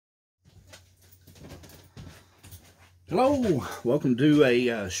Hello, welcome to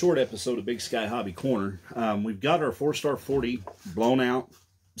a short episode of Big Sky Hobby Corner. We've got our 4-star 40 blown out,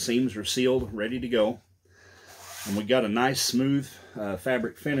 seams are sealed, ready to go. And we got a nice smooth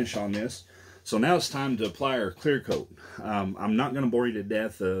fabric finish on this. So now it's time to apply our clear coat. I'm not going to bore you to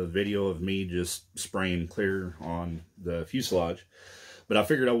death a video of me just spraying clear on the fuselage, but I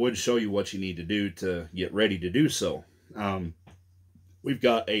figured I would show you what you need to do to get ready to do so. We've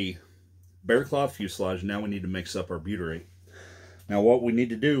got a bare cloth fuselage. Now we need to mix up our butyrate. Now what we need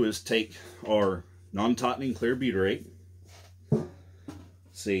to do is take our non-tautening clear butyrate,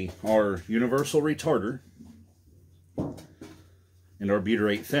 see, our universal retarder, and our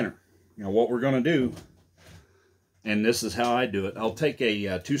butyrate thinner. Now what we're going to do, and this is how I do it, I'll take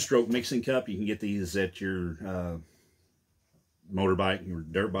a 2-stroke mixing cup. You can get these at your motorbike, your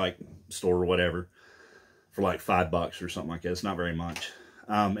dirt bike store or whatever for like $5 or something like that. It's not very much.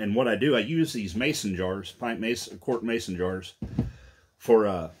 And what I do, I use these mason jars, quart mason jars,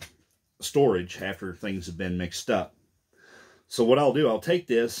 for storage after things have been mixed up. So what I'll do, I'll take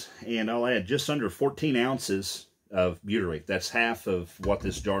this and I'll add just under 14 ounces of butyrate. That's half of what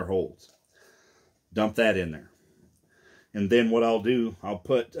this jar holds. Dump that in there. And then what I'll do, I'll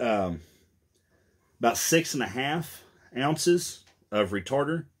put about 6.5 ounces of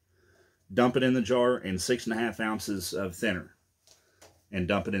retarder, dump it in the jar, and 6.5 ounces of thinner, and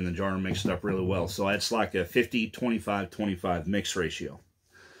dump it in the jar and mix it up really well. So it's like a 50-25-25 mix ratio.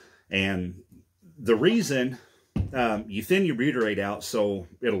 And the reason, you thin your butyrate out so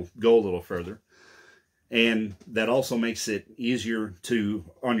it'll go a little further. And that also makes it easier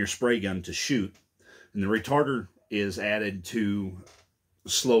on your spray gun to shoot. And the retarder is added to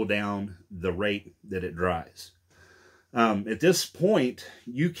slow down the rate that it dries. At this point,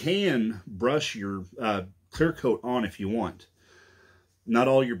 you can brush your clear coat on if you want. Not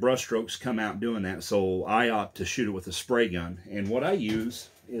all your brush strokes come out doing that, so I opt to shoot it with a spray gun. And what I use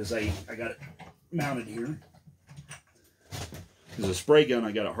is I got it mounted here. It's a spray gun.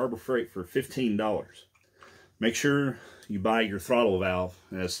 I got it Harbor Freight for $15. Make sure you buy your throttle valve.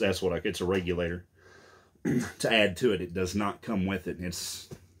 That's what it's a regulator to add to it. It does not come with it.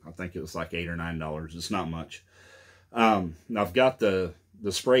 I think it was like $8 or $9. It's not much. Now I've got the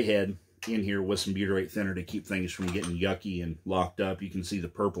spray head in here with some butyrate thinner to keep things from getting yucky and locked up. You can see the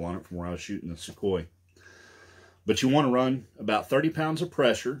purple on it from where I was shooting the Sequoia. But you want to run about 30 pounds of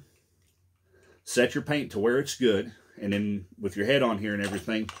pressure, set your paint to where it's good, and then with your head on here and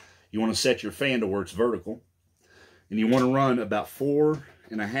everything, you want to set your fan to where it's vertical. And you want to run about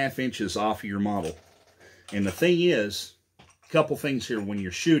 4.5 inches off of your model. And the thing is, a couple things here when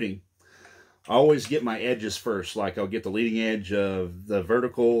you're shooting, I always get my edges first. Like I'll get the leading edge of the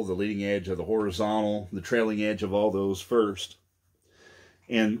vertical, the leading edge of the horizontal, the trailing edge of all those first.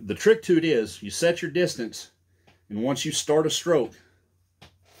 And the trick to it is you set your distance, and once you start a stroke,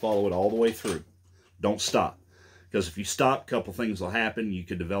 follow it all the way through. Don't stop. Because if you stop, a couple things will happen. You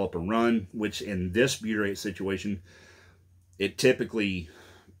could develop a run, which in this butyrate situation, it typically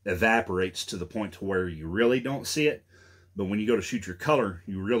evaporates to the point to where you really don't see it. But when you go to shoot your color,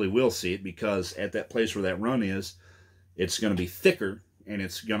 you really will see it, because at that place where that run is, it's going to be thicker and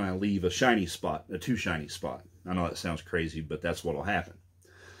it's going to leave a shiny spot, a too shiny spot. I know that sounds crazy, but that's what will happen.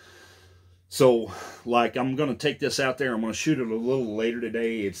 So, like, I'm going to take this out there. I'm going to shoot it a little later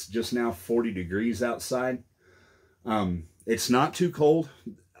today. It's just now 40 degrees outside. It's not too cold.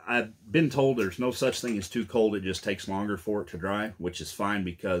 I've been told there's no such thing as too cold. It just takes longer for it to dry, which is fine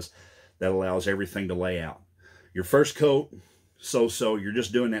because that allows everything to lay out. Your first coat, so you're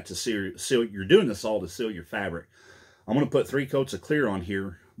just doing that to seal. You're doing this all to seal your fabric. I'm going to put 3 coats of clear on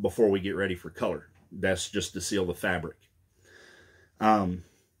here before we get ready for color. That's just to seal the fabric.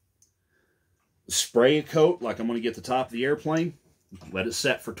 Spray a coat, like I'm going to get the top of the airplane. Let it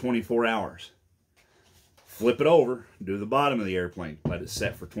set for 24 hours. Flip it over, do the bottom of the airplane. Let it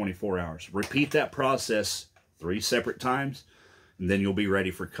set for 24 hours. Repeat that process 3 separate times, and then you'll be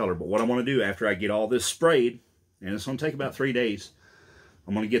ready for color. But what I want to do after I get all this sprayed, and it's going to take about 3 days,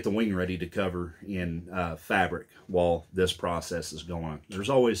 I'm going to get the wing ready to cover in fabric while this process is going on.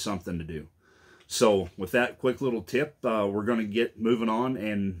 There's always something to do. So with that quick little tip, we're going to get moving on,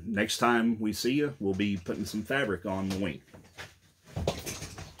 and next time we see you, we'll be putting some fabric on the wing.